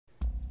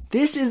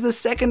This is the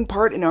second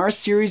part in our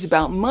series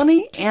about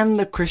money and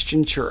the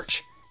Christian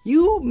church.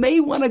 You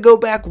may want to go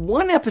back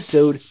one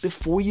episode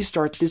before you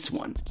start this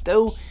one,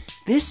 though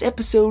this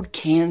episode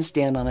can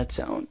stand on its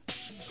own.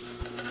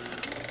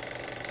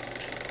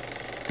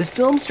 The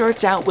film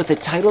starts out with a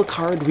title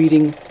card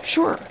reading,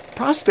 "Sure,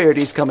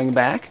 prosperity's coming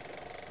back."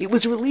 It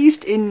was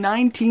released in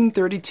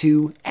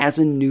 1932 as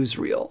a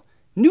newsreel.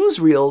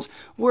 Newsreels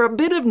were a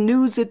bit of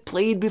news that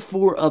played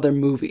before other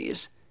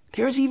movies.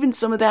 There's even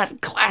some of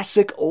that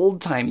classic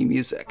old-timey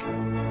music.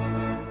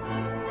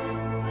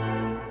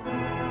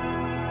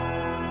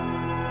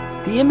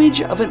 The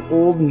image of an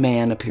old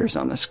man appears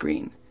on the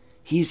screen.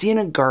 He's in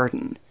a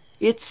garden.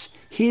 It's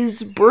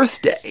his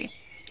birthday.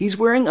 He's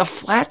wearing a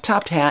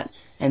flat-topped hat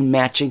and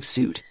matching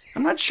suit.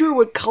 I'm not sure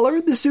what color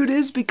the suit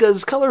is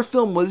because color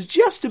film was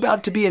just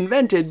about to be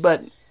invented,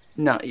 but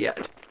not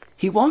yet.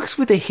 He walks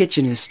with a hitch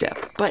in his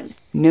step, but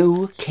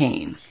no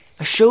cane.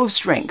 A show of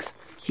strength.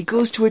 He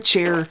goes to a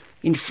chair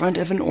in front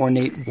of an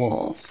ornate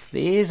wall.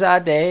 "These are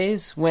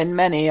days when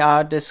many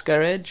are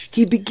discouraged."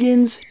 He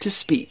begins to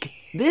speak.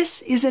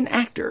 This is an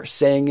actor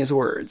saying his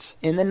words.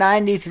 "In the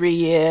 93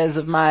 years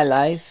of my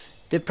life,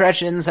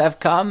 depressions have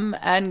come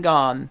and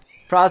gone.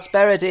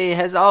 Prosperity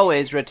has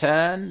always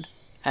returned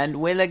and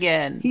will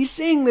again." He's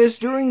saying this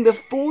during the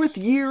 4th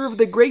year of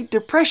the Great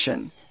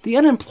Depression. The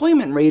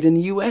unemployment rate in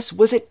the U.S.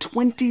 was at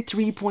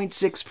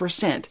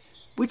 23.6%,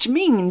 which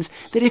means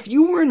that if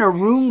you were in a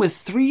room with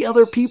 3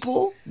 other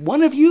people,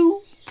 one of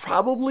you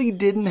probably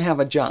didn't have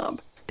a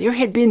job. There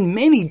had been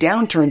many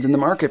downturns in the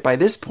market by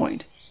this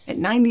point. At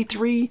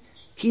 93,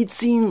 he'd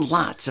seen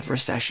lots of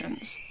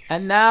recessions.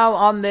 "And now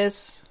on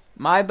this,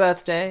 my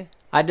birthday,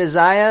 I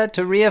desire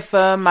to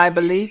reaffirm my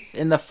belief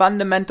in the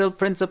fundamental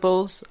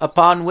principles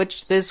upon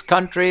which this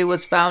country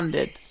was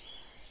founded.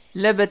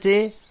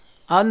 Liberty,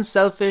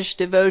 unselfish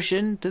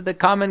devotion to the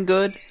common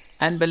good,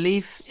 and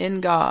belief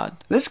in God."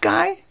 This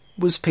guy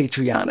was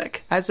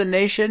patriotic. "As a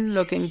nation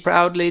looking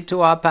proudly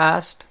to our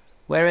past,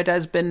 where it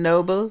has been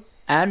noble,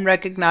 and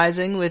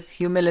recognizing with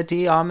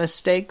humility our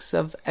mistakes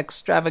of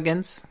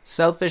extravagance,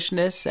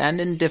 selfishness, and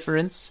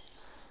indifference,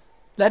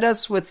 let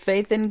us with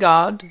faith in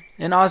God,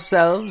 in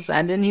ourselves,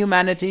 and in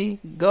humanity,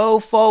 go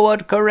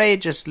forward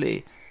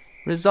courageously,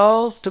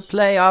 resolved to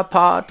play our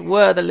part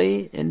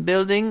worthily in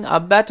building a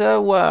better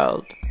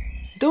world."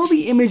 Though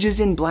the image is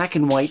in black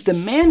and white, the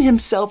man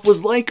himself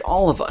was like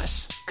all of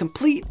us,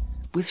 complete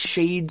with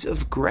shades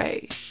of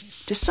gray.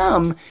 To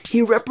some,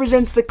 he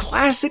represents the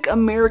classic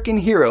American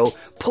hero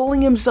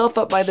pulling himself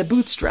up by the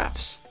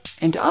bootstraps.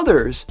 And to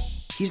others,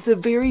 he's the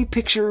very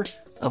picture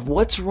of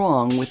what's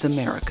wrong with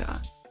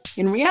America.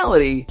 In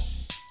reality,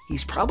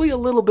 he's probably a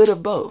little bit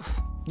of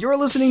both. You're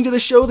listening to the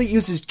show that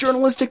uses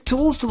journalistic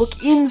tools to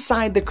look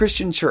inside the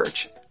Christian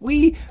church.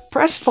 We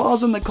press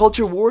pause on the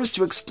culture wars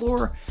to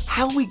explore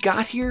how we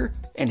got here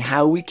and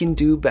how we can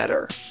do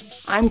better.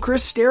 I'm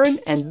Chris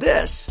Staron, and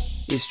this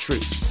is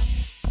Truths.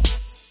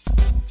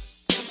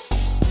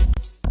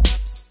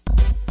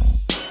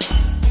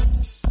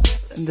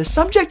 The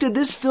subject of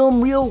this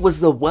film reel was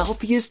the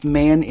wealthiest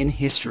man in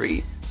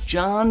history,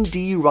 John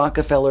D.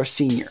 Rockefeller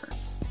Sr.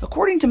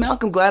 According to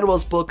Malcolm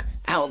Gladwell's book,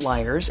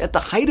 Outliers, at the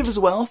height of his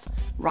wealth,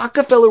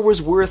 Rockefeller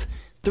was worth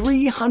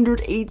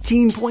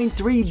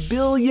 $318.3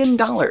 billion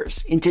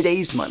in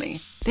today's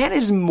money. That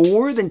is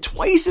more than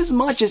twice as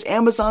much as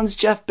Amazon's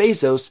Jeff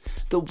Bezos,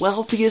 the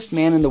wealthiest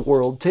man in the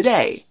world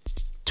today.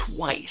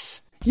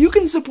 Twice. You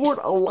can support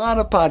a lot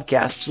of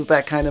podcasts with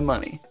that kind of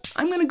money.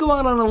 I'm going to go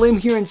out on a limb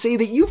here and say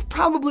that you've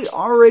probably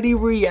already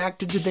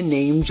reacted to the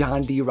name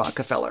John D.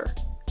 Rockefeller.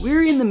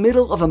 We're in the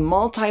middle of a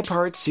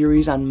multi-part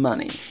series on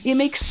money. It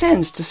makes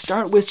sense to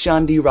start with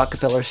John D.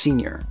 Rockefeller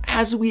Sr.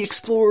 as we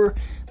explore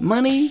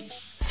money,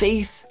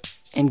 faith,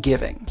 and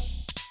giving.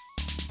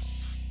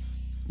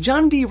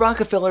 John D.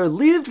 Rockefeller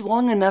lived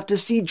long enough to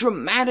see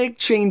dramatic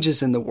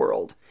changes in the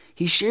world.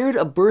 He shared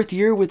a birth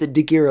year with a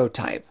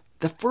daguerreotype,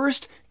 the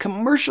first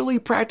commercially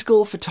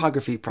practical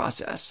photography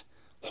process.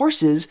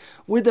 Horses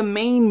were the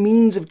main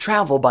means of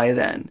travel by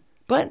then.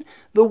 But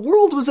the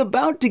world was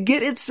about to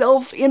get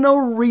itself in a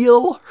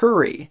real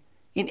hurry.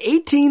 In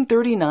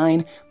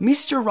 1839,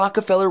 Mr.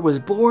 Rockefeller was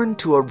born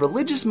to a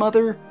religious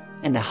mother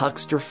and a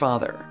huckster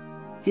father.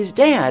 His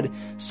dad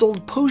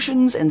sold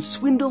potions and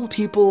swindled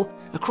people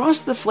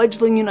across the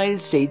fledgling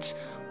United States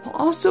while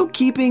also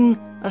keeping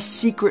a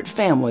secret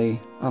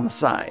family on the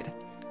side.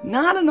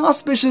 Not an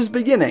auspicious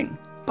beginning,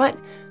 but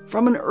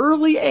from an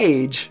early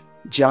age,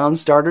 John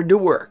started to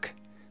work.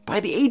 By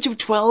the age of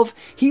 12,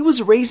 he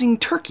was raising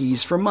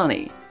turkeys for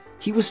money.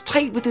 He was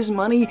tight with his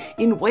money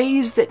in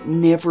ways that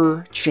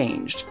never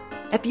changed.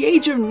 At the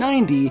age of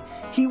 90,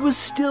 he was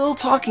still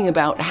talking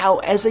about how,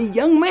 as a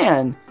young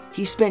man,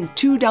 he spent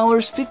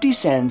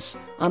 $2.50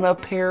 on a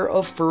pair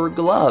of fur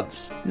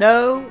gloves.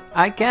 "No,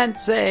 I can't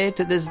say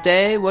to this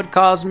day what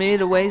caused me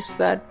to waste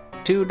that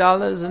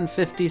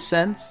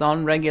 $2.50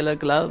 on regular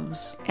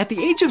gloves." At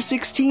the age of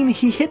 16,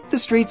 he hit the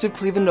streets of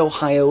Cleveland,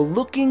 Ohio,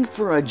 looking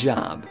for a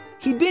job.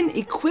 He'd been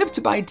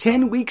equipped by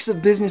 10 weeks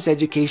of business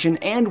education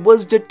and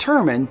was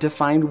determined to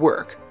find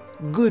work.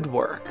 good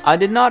work. I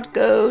did not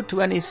go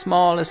to any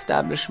small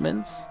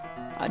establishments.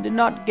 I did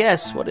not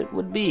guess what it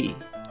would be,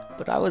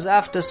 but I was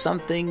after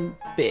something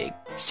big.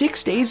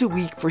 6 days a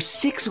week for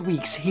 6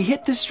 weeks, he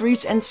hit the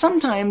streets and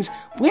sometimes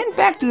went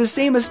back to the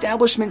same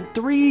establishment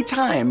 3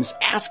 times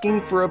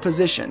asking for a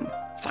position.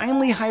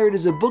 Finally hired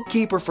as a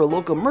bookkeeper for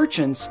local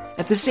merchants,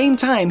 at the same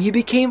time he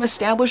became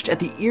established at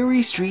the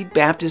Erie Street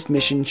Baptist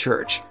Mission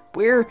Church,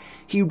 where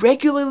he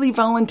regularly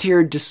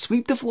volunteered to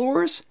sweep the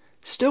floors,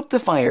 stoke the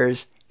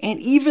fires, and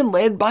even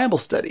led Bible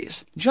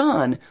studies.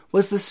 John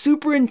was the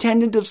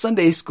superintendent of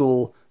Sunday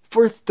school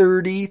for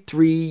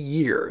 33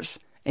 years.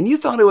 And you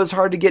thought it was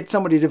hard to get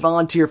somebody to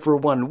volunteer for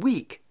 1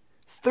 week.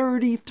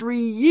 33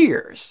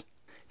 years.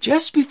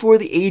 Just before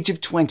the age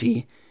of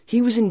 20,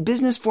 he was in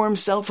business for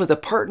himself with a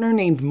partner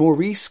named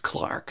Maurice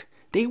Clark.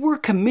 They were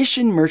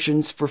commission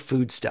merchants for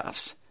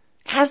foodstuffs.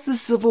 As the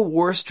Civil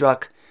War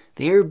struck,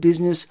 their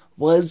business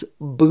was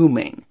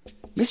booming.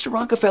 Mr.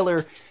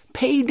 Rockefeller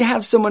paid to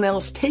have someone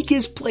else take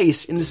his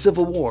place in the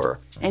Civil War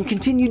and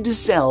continued to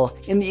sell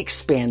in the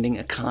expanding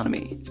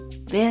economy.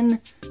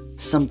 Then,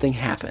 something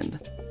happened.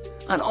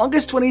 On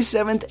August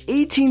 27,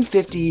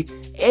 1850,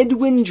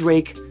 Edwin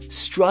Drake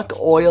struck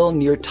oil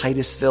near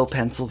Titusville,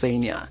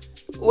 Pennsylvania.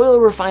 Oil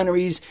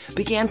refineries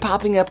began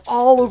popping up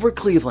all over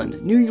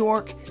Cleveland, New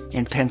York,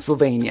 and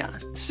Pennsylvania.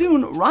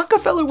 Soon,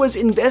 Rockefeller was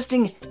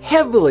investing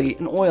heavily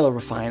in oil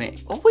refining,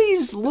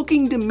 always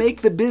looking to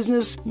make the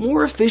business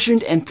more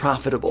efficient and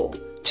profitable.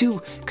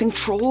 To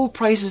control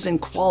prices and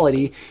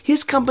quality,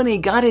 his company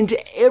got into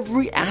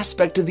every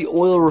aspect of the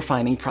oil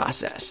refining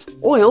process.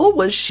 Oil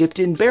was shipped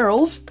in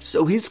barrels,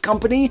 so his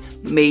company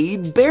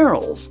made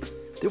barrels.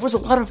 There was a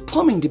lot of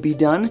plumbing to be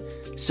done,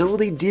 so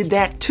they did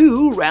that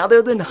too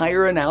rather than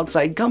hire an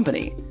outside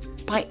company.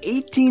 By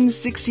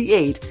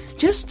 1868,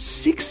 just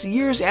 6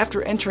 years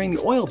after entering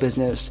the oil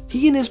business,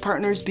 he and his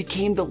partners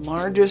became the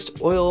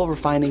largest oil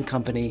refining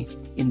company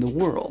in the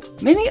world.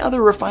 Many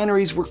other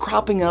refineries were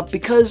cropping up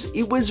because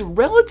it was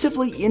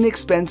relatively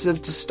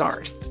inexpensive to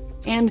start.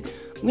 And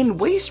when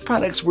waste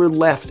products were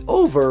left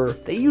over,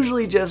 they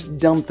usually just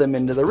dumped them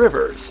into the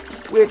rivers,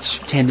 which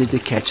tended to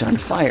catch on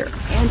fire.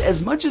 And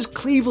as much as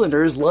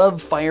Clevelanders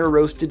love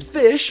fire-roasted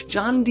fish,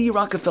 John D.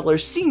 Rockefeller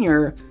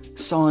Sr.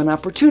 saw an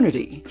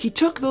opportunity. He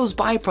took those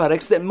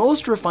byproducts that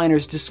most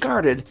refiners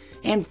discarded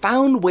and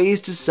found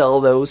ways to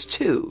sell those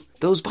too.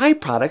 Those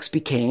byproducts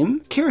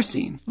became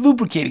kerosene,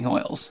 lubricating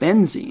oils,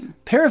 benzene,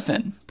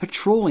 paraffin,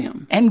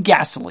 petroleum, and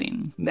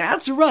gasoline.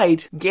 That's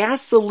right,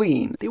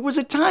 gasoline. There was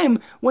a time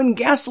when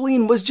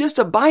gasoline was just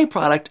a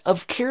byproduct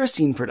of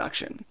kerosene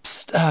production.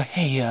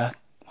 Psst,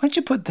 why'd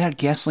you put that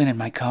gasoline in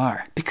my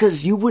car?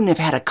 Because you wouldn't have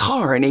had a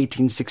car in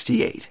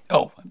 1868.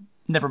 Oh,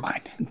 never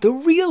mind. The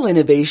real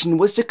innovation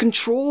was to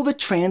control the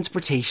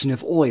transportation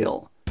of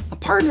oil. A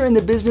partner in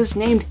the business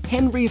named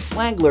Henry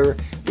Flagler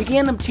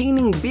began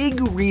obtaining big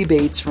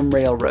rebates from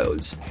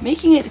railroads,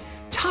 making it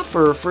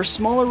tougher for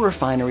smaller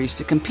refineries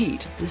to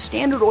compete. The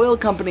Standard Oil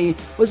Company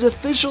was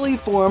officially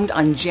formed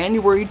on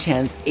January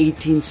 10,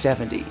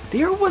 1870.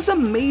 There was a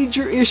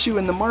major issue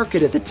in the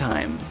market at the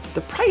time.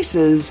 The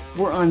prices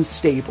were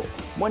unstable.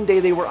 One day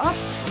they were up,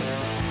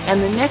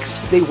 and the next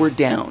they were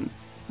down.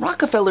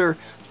 Rockefeller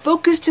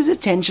focused his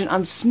attention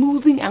on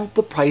smoothing out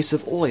the price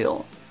of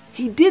oil.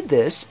 He did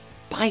this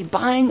by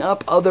buying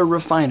up other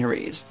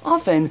refineries,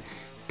 often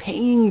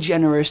paying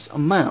generous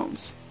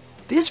amounts.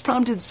 This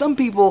prompted some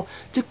people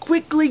to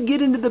quickly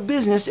get into the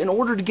business in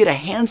order to get a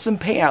handsome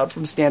payout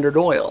from Standard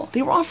Oil.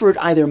 They were offered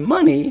either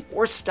money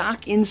or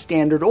stock in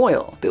Standard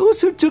Oil.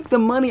 Those who took the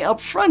money up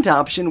front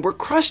option were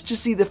crushed to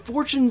see the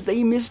fortunes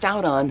they missed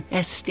out on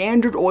as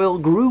Standard Oil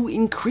grew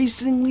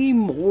increasingly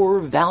more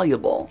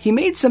valuable. He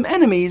made some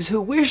enemies who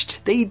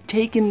wished they'd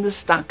taken the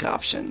stock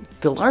option.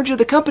 The larger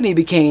the company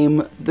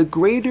became, the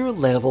greater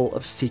level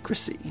of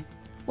secrecy.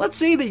 Let's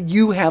say that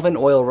you have an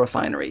oil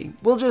refinery.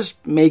 We'll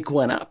just make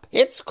one up.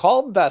 It's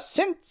called the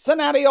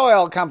Cincinnati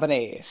Oil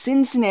Company.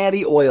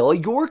 Cincinnati Oil,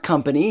 your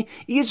company,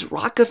 is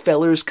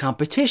Rockefeller's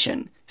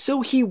competition.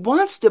 So he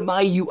wants to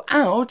buy you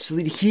out so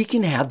that he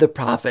can have the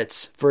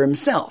profits for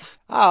himself.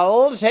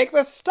 I'll take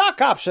the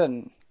stock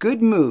option.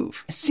 Good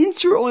move.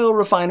 Since your oil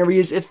refinery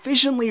is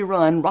efficiently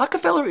run,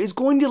 Rockefeller is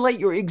going to let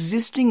your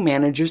existing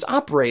managers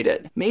operate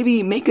it.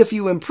 Maybe make a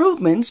few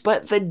improvements,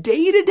 but the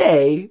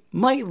day-to-day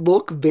might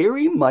look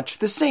very much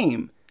the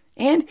same.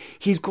 And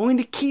he's going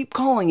to keep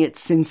calling it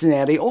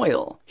Cincinnati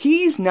Oil.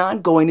 He's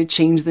not going to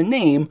change the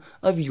name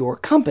of your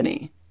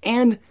company.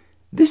 And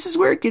this is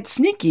where it gets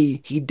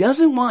sneaky. He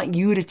doesn't want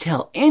you to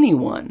tell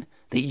anyone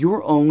that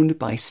you're owned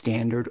by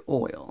Standard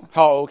Oil.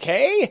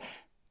 Okay.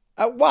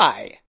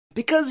 Why?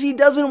 Because he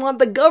doesn't want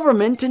the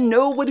government to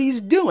know what he's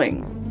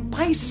doing.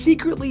 By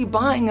secretly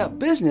buying up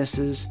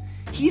businesses,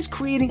 he's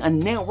creating a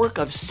network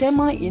of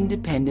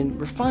semi-independent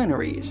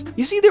refineries.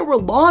 You see, there were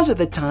laws at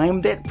the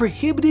time that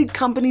prohibited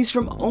companies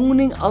from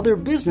owning other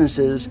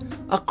businesses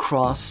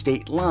across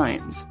state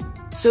lines.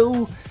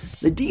 So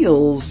the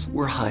deals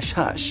were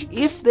hush-hush.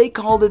 If they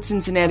called it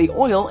Cincinnati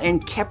Oil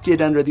and kept it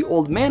under the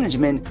old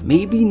management,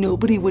 maybe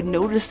nobody would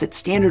notice that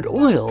Standard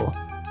Oil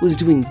was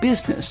doing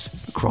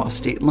business across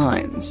state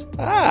lines.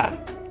 Ah,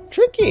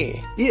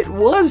 tricky. It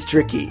was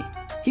tricky.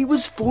 He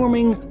was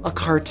forming a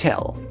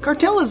cartel.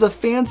 Cartel is a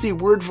fancy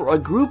word for a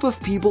group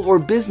of people or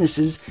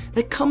businesses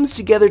that comes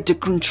together to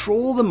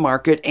control the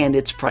market and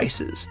its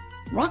prices.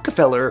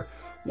 Rockefeller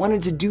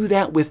wanted to do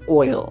that with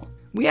oil.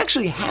 We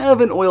actually have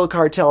an oil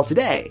cartel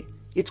today.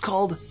 It's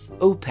called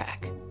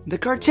OPEC. The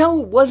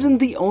cartel wasn't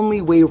the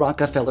only way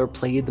Rockefeller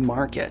played the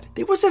market.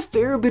 There was a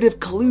fair bit of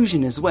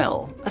collusion as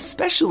well,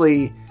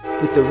 especially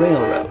with the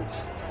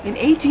railroads. In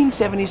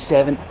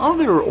 1877,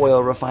 other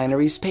oil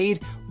refineries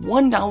paid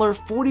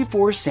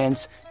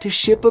 $1.44 to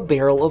ship a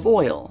barrel of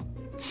oil.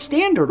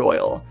 Standard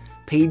Oil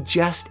paid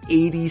just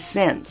 80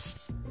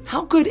 cents.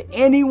 How could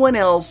anyone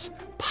else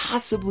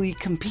possibly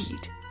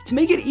compete? To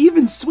make it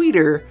even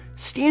sweeter,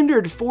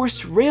 Standard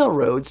forced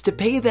railroads to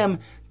pay them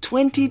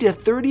 20 to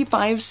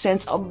 35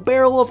 cents a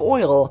barrel of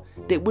oil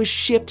that was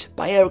shipped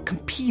by a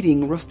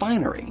competing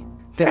refinery.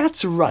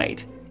 That's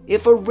right.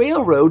 If a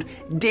railroad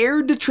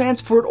dared to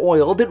transport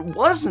oil that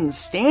wasn't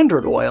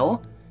Standard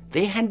Oil,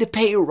 they had to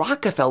pay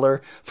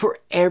Rockefeller for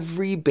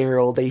every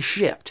barrel they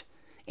shipped.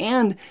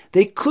 And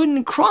they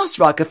couldn't cross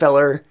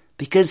Rockefeller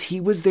because he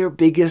was their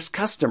biggest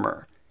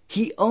customer.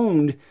 He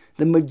owned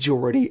the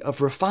majority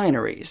of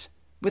refineries.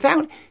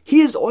 Without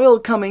his oil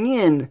coming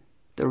in,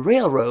 the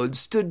railroads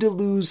stood to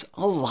lose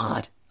a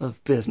lot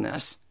of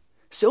business.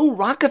 So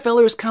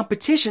Rockefeller's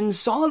competition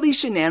saw these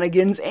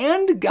shenanigans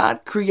and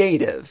got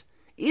creative.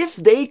 If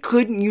they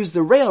couldn't use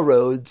the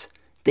railroads,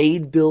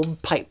 they'd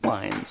build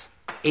pipelines.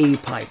 A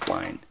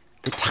pipeline.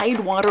 The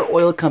Tidewater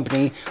Oil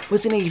Company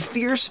was in a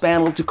fierce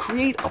battle to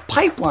create a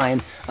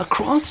pipeline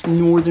across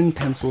northern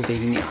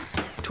Pennsylvania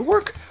to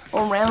work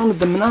around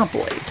the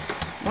monopoly.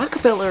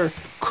 Rockefeller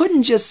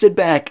couldn't just sit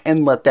back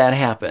and let that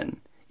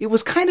happen. It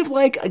was kind of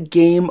like a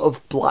game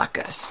of block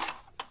us.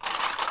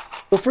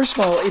 Well, first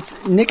of all, it's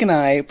Nick and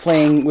I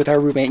playing with our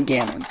roommate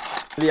Gannon.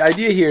 The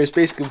idea here is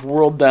basically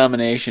world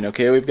domination,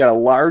 okay? We've got a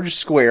large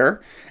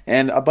square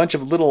and a bunch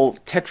of little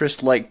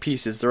Tetris-like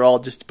pieces. They're all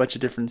just a bunch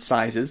of different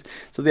sizes.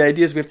 So the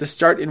idea is we have to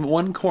start in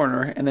one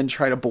corner and then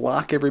try to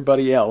block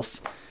everybody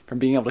else from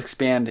being able to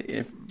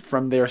expand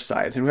from their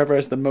sides. And whoever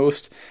has the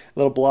most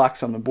little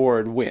blocks on the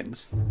board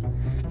wins.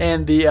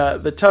 And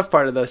the tough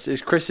part of this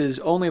is Chris has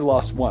only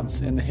lost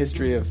once in the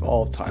history of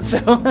all of time. So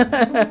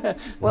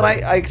well,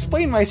 I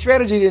explained my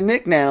strategy to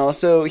Nick now,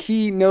 so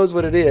he knows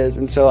what it is,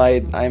 and so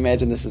I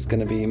imagine this is going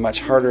to be much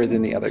harder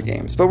than the other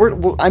games. But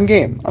I'm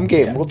game.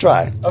 Yeah. We'll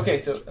try. Okay,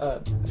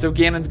 so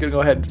Gannon's going to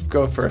go ahead and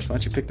go first. Why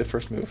don't you pick the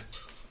first move?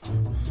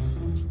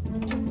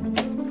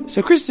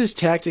 So Chris's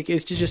tactic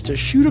is to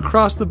shoot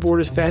across the board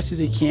as fast as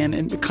he can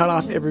and cut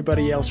off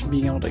everybody else from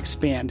being able to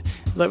expand,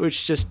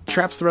 which just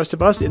traps the rest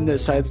of us in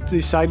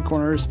these side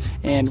corners,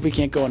 and we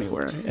can't go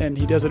anywhere. And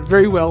he does it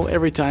very well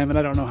every time, and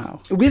I don't know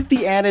how. With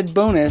the added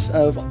bonus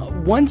of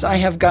once I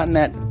have gotten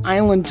that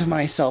island to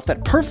myself,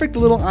 that perfect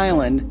little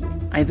island,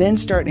 I then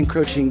start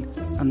encroaching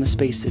on the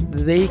space that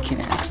they can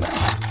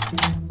access.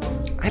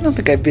 I don't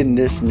think I've been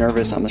this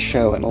nervous on the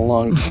show in a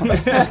long time.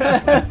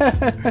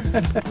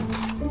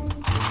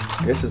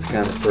 I guess it's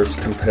kind of the first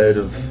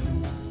competitive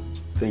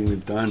thing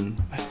we've done.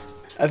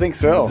 I think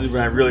so. This is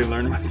when I really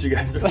learned what you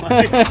guys are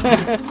like.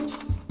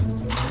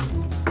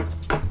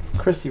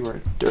 Chris, you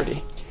were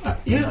dirty.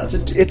 Yeah,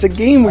 it's a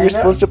game where you're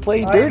supposed to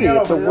play dirty.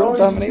 It's a world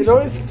domination. It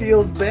always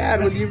feels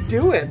bad when you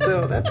do it,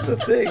 though. That's the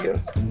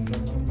thing.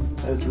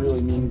 That's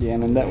really mean,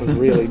 Gannon. That was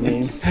really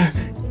mean.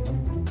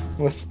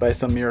 Unless by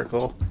some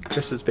miracle,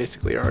 Chris has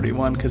basically already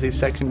won because he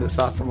sectioned us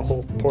off from a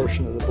whole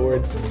portion of the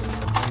board.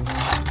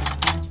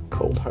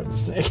 Cold hard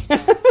snake.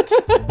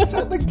 That's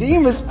how the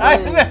game is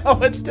played. I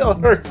know, it still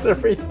hurts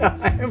every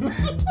time.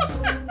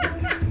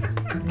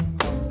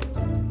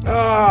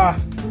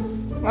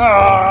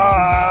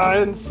 I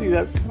didn't see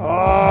that.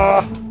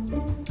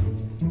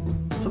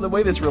 So the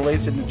way this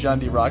relates into John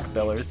D.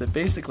 Rockefeller is that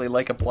basically,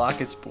 like a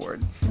blockage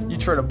board, you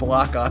try to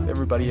block off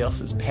everybody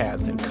else's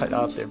paths and cut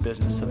out their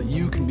business so that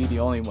you can be the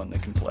only one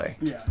that can play.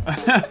 Yeah,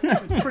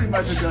 It's pretty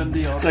much a done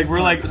deal. it's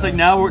like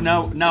now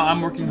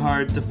I'm working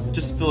hard to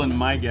just fill in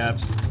my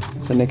gaps.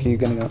 So Nick, are you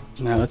gonna go?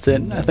 No, that's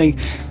it. I think,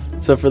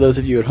 so for those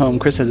of you at home,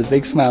 Chris has a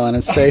big smile on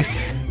his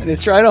face, and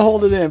he's trying to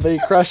hold it in, but he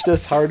crushed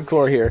us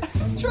hardcore here.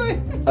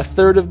 A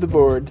third of the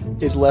board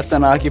is left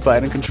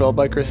unoccupied and controlled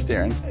by Chris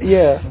Staring.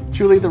 Yeah.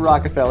 Truly the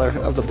Rockefeller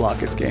of the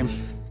Blockus game.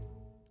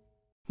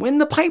 When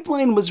the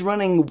pipeline was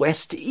running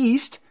west to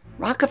east,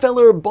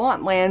 Rockefeller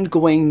bought land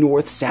going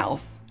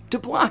north-south to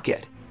block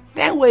it.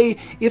 That way,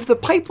 if the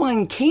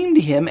pipeline came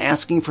to him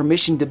asking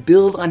permission to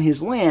build on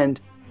his land,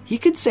 he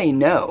could say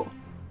no.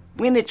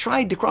 When it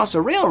tried to cross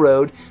a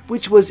railroad,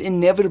 which was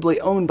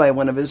inevitably owned by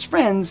one of his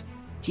friends,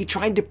 he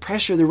tried to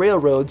pressure the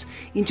railroads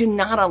into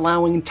not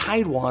allowing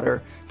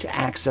Tidewater to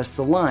access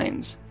the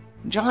lines.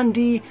 John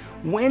D.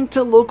 went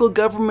to local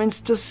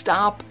governments to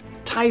stop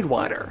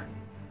Tidewater,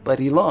 but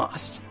he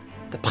lost.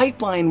 The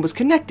pipeline was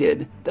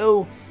connected,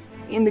 though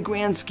in the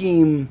grand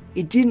scheme,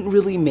 it didn't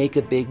really make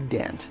a big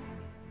dent.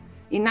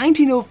 In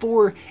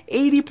 1904,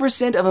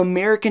 80% of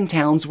American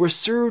towns were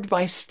served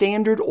by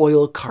Standard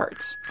Oil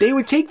carts. They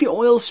would take the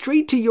oil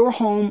straight to your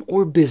home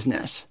or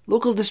business.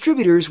 Local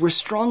distributors were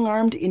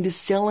strong-armed into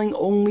selling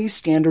only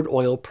Standard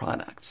Oil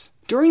products.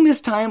 During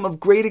this time of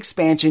great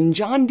expansion,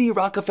 John D.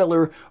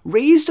 Rockefeller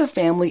raised a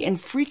family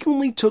and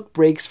frequently took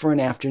breaks for an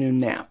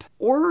afternoon nap,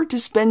 or to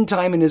spend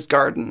time in his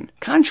garden.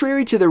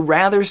 Contrary to the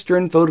rather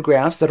stern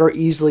photographs that are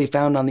easily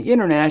found on the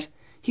internet,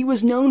 he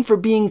was known for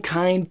being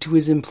kind to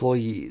his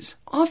employees,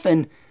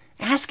 often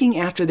asking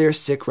after their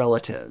sick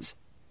relatives.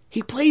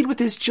 He played with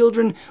his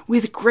children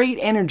with great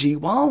energy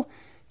while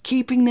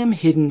keeping them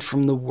hidden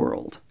from the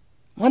world.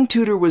 One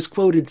tutor was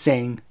quoted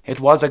saying, "It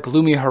was a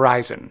gloomy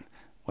horizon,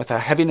 with a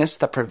heaviness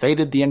that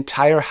pervaded the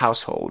entire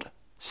household,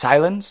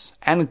 silence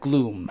and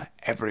gloom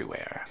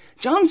everywhere."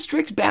 John's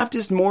strict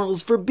Baptist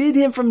morals forbid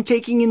him from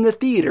taking in the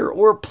theater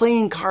or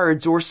playing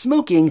cards or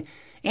smoking,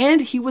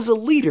 and he was a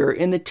leader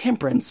in the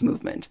temperance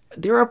movement.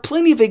 There are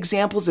plenty of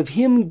examples of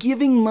him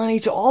giving money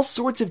to all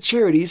sorts of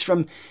charities,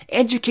 from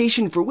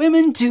education for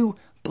women to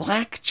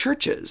black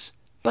churches.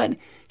 But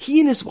he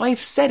and his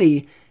wife,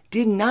 Seti,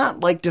 did not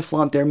like to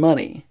flaunt their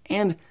money,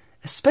 and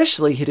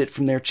especially hid it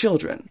from their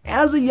children.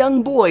 As a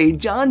young boy,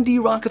 John D.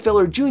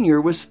 Rockefeller Jr.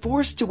 was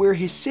forced to wear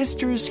his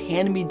sister's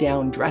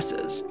hand-me-down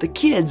dresses. The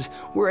kids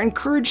were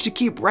encouraged to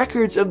keep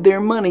records of their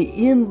money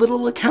in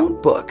little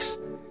account books.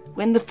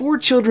 When the 4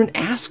 children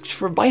asked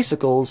for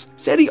bicycles,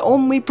 Seti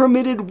only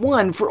permitted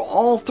one for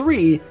all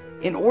 3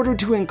 in order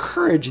to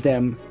encourage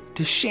them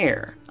to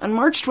share. On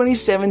March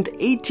 27,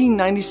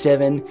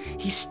 1897,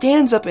 he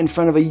stands up in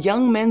front of a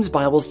young men's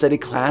Bible study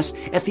class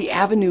at the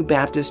Avenue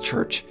Baptist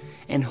Church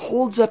and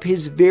holds up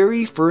his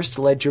very first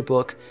ledger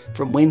book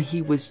from when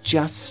he was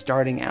just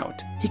starting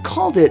out. He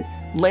called it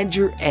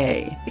Ledger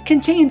A. It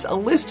contains a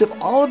list of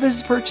all of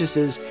his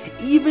purchases,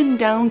 even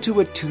down to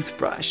a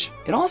toothbrush.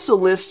 It also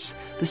lists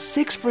the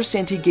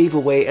 6% he gave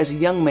away as a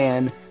young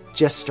man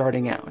just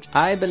starting out.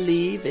 I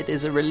believe it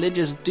is a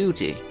religious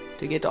duty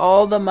to get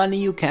all the money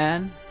you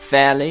can,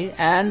 fairly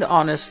and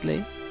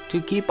honestly, to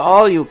keep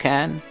all you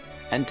can,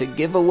 and to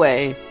give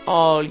away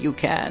all you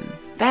can.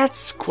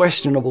 That's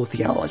questionable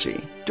theology.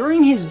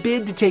 During his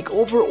bid to take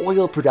over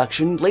oil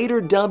production,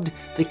 later dubbed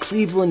the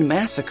Cleveland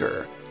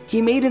Massacre,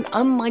 he made an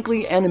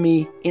unlikely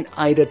enemy in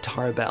Ida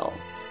Tarbell.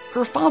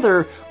 Her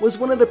father was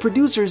one of the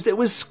producers that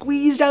was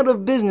squeezed out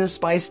of business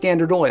by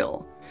Standard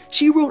Oil.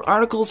 She wrote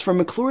articles for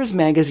McClure's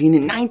magazine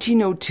in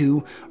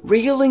 1902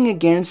 railing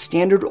against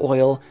Standard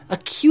Oil,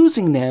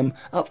 accusing them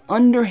of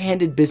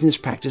underhanded business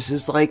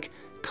practices like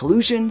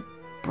collusion,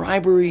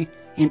 bribery,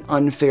 and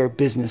unfair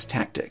business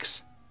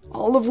tactics,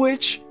 all of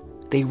which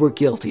they were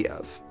guilty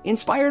of.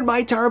 Inspired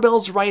by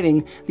Tarbell's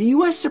writing, the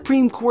U.S.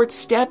 Supreme Court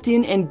stepped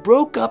in and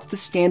broke up the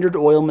Standard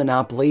Oil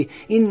monopoly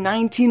in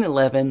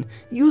 1911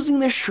 using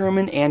the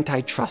Sherman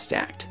Antitrust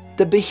Act.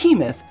 The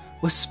behemoth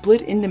was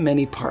split into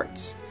many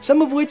parts,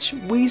 some of which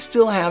we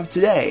still have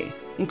today,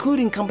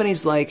 including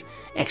companies like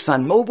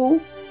ExxonMobil,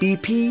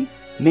 BP,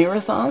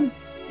 Marathon,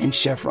 and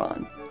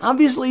Chevron.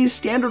 Obviously,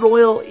 Standard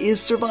Oil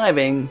is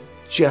surviving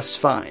just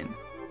fine.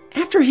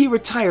 After he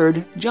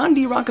retired, John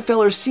D.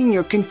 Rockefeller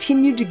Sr.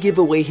 continued to give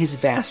away his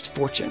vast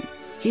fortune.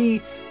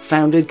 He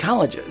founded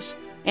colleges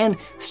and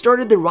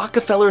started the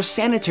Rockefeller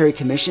Sanitary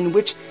Commission,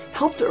 which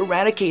helped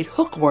eradicate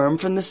hookworm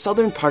from the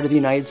southern part of the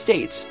United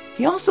States.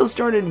 He also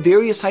started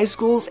various high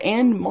schools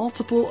and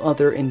multiple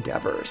other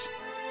endeavors.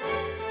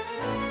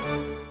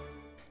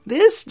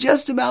 This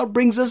just about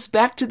brings us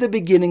back to the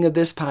beginning of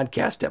this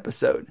podcast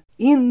episode.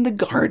 In the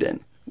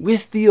garden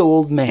with the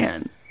old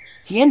man.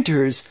 He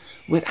enters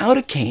without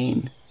a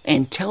cane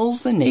and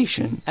tells the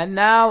nation, "And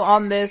now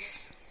on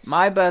this,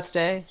 my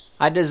birthday,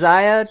 I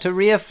desire to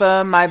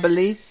reaffirm my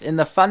belief in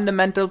the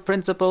fundamental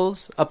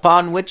principles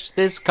upon which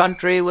this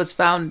country was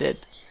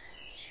founded: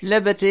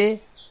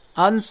 liberty,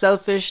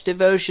 unselfish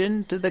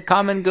devotion to the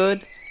common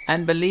good,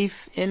 and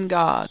belief in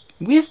God."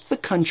 With the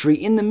country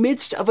in the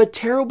midst of a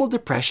terrible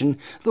depression,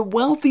 the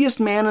wealthiest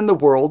man in the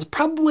world,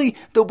 probably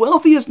the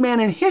wealthiest man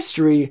in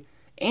history,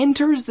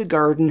 enters the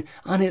garden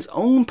on his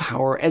own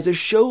power as a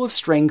show of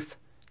strength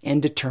and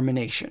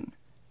determination.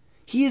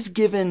 He is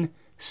given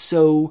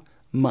so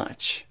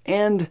much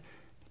and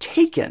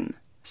taken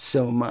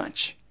so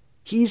much.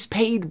 He's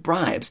paid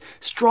bribes,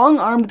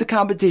 strong-armed the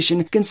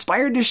competition,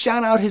 conspired to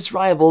shout out his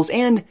rivals,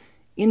 and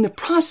in the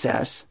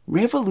process,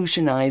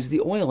 revolutionized the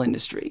oil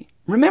industry.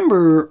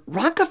 Remember,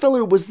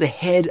 Rockefeller was the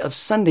head of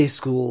Sunday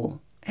school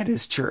at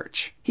his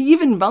church. He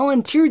even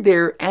volunteered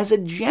there as a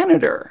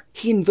janitor.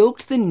 He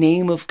invoked the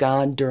name of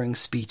God during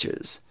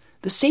speeches.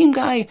 The same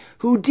guy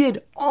who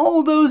did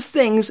all those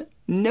things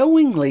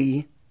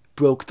knowingly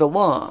broke the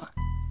law.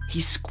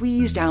 He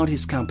squeezed out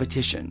his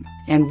competition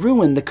and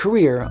ruined the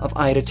career of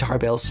Ida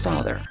Tarbell's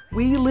father.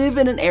 We live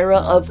in an era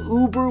of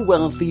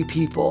uber-wealthy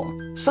people,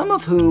 some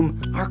of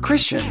whom are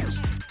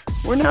Christians.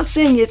 We're not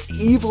saying it's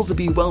evil to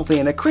be wealthy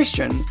and a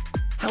Christian.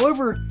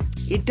 However,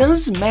 it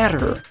does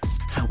matter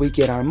how we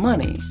get our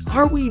money.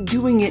 Are we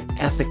doing it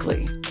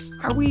ethically?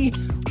 Are we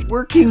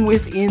working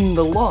within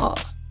the law?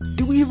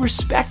 Do we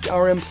respect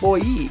our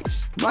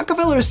employees?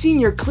 Rockefeller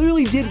Sr.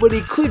 clearly did what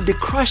he could to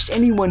crush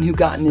anyone who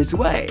got in his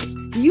way.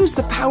 He used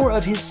the power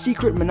of his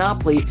secret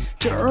monopoly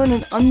to earn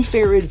an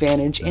unfair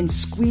advantage and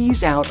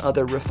squeeze out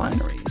other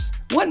refineries.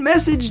 What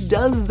message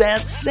does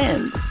that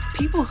send?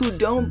 People who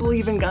don't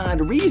believe in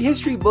God read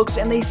history books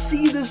and they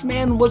see this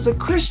man was a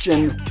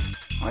Christian.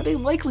 Are they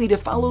likely to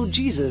follow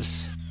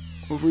Jesus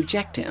or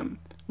reject him?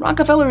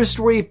 Rockefeller's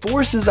story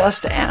forces us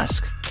to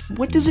ask,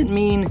 what does it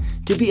mean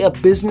to be a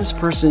business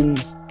person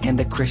and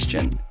a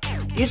Christian?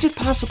 Is it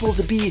possible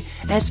to be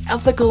as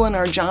ethical in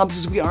our jobs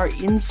as we are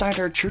inside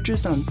our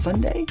churches on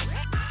Sunday?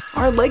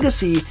 Our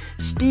legacy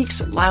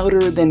speaks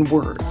louder than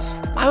words,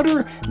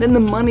 louder than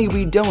the money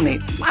we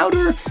donate,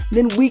 louder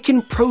than we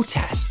can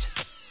protest.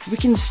 We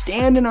can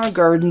stand in our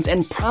gardens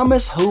and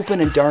promise hope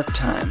in a dark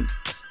time.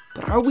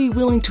 But are we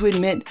willing to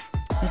admit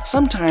that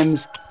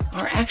sometimes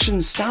our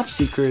actions stop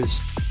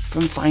seekers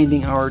from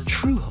finding our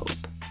true hope?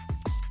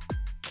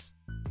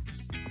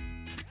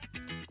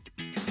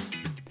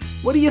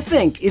 What do you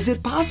think? Is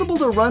it possible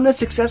to run a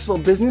successful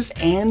business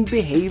and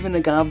behave in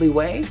a godly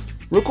way?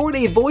 Record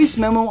a voice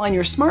memo on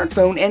your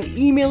smartphone and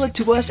email it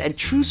to us at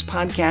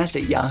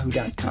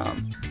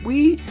trucepodcast@yahoo.com.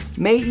 We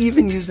may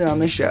even use it on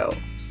the show.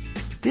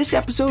 This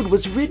episode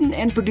was written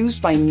and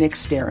produced by Nick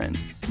Starrin.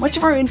 Much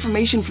of our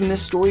information from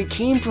this story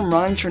came from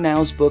Ron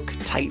Chernow's book,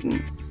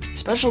 Titan.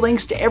 Special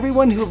thanks to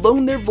everyone who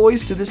loaned their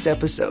voice to this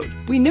episode.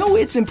 We know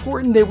it's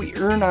important that we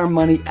earn our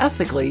money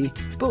ethically,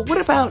 but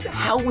what about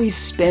how we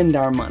spend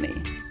our money?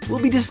 We'll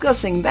be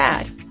discussing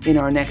that in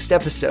our next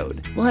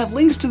episode. We'll have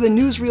links to the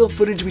newsreel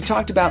footage we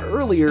talked about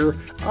earlier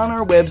on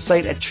our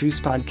website at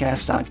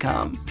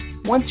trucepodcast.com.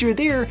 Once you're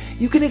there,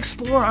 you can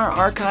explore our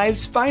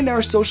archives, find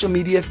our social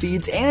media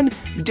feeds, and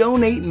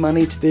donate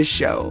money to this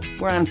show.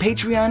 We're on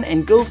Patreon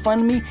and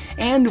GoFundMe,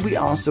 and we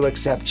also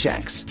accept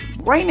checks.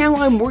 Right now,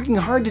 I'm working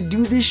hard to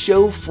do this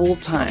show full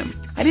time.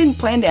 I didn't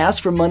plan to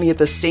ask for money at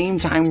the same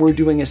time we're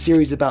doing a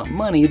series about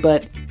money,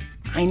 but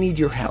I need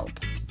your help.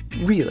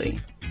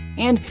 Really.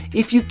 And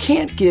if you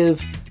can't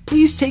give,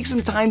 please take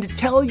some time to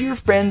tell your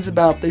friends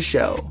about the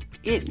show.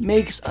 It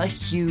makes a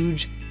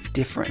huge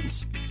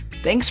difference.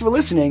 Thanks for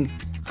listening.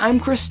 I'm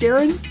Chris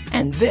Starrin,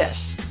 and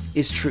this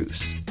is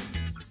Truce.